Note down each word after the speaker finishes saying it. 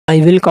I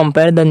will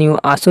compare the new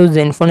Asus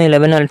Zenfone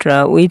 11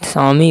 Ultra with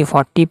Xiaomi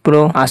 40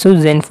 Pro. Asus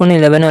Zenfone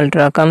 11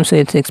 Ultra comes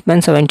with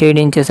 6.78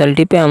 inches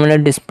LTP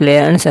AMOLED display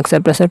and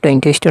success ratio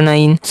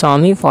 20:9.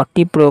 Xiaomi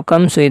 40 Pro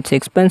comes with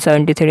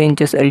 6.73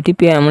 inches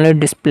LTP AMOLED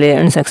display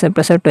and success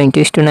ratio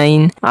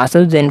 20:9.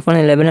 Asus Zenfone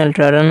 11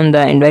 Ultra run on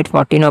the Android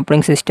 14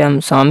 operating system.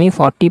 Xiaomi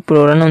 40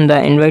 Pro run on the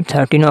Android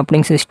 13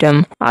 operating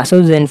system.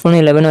 Asus Zenfone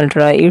 11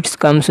 Ultra it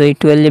comes with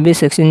 12GB,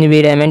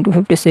 16GB RAM and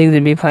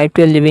 256GB,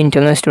 512GB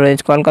internal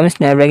storage. Qualcomm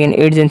Snapdragon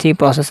 8 Gen 3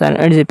 processor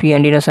and 8GB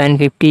Adreno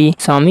 950.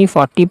 Xiaomi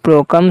 40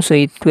 Pro comes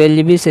with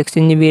 12GB,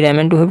 16GB RAM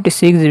and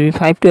 256GB,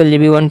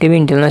 512GB, 1TB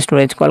internal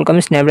storage.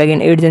 Qualcomm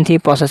Snapdragon 8 Gen 3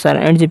 processor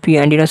and 8GB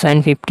Adreno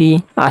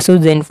 950. Asus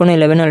Zenfone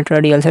 11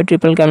 Ultra dual set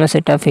triple camera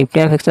setup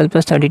 50MP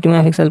plus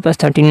 32MP plus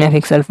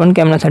 13MP front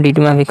camera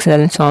 32MP.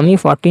 Xiaomi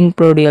 14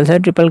 Pro dual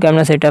set triple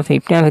camera setup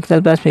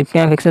 50MP plus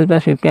 50MP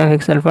plus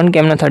 50MP front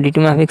camera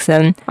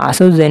 32MP.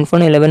 Asus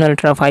Zenfone 11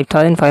 Ultra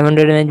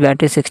 5500 mAh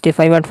battery,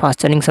 65W fast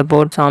charging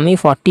support. Xiaomi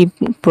 40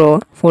 Pro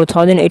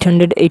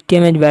 4880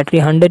 mAh battery,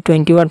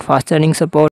 120W fast charging support.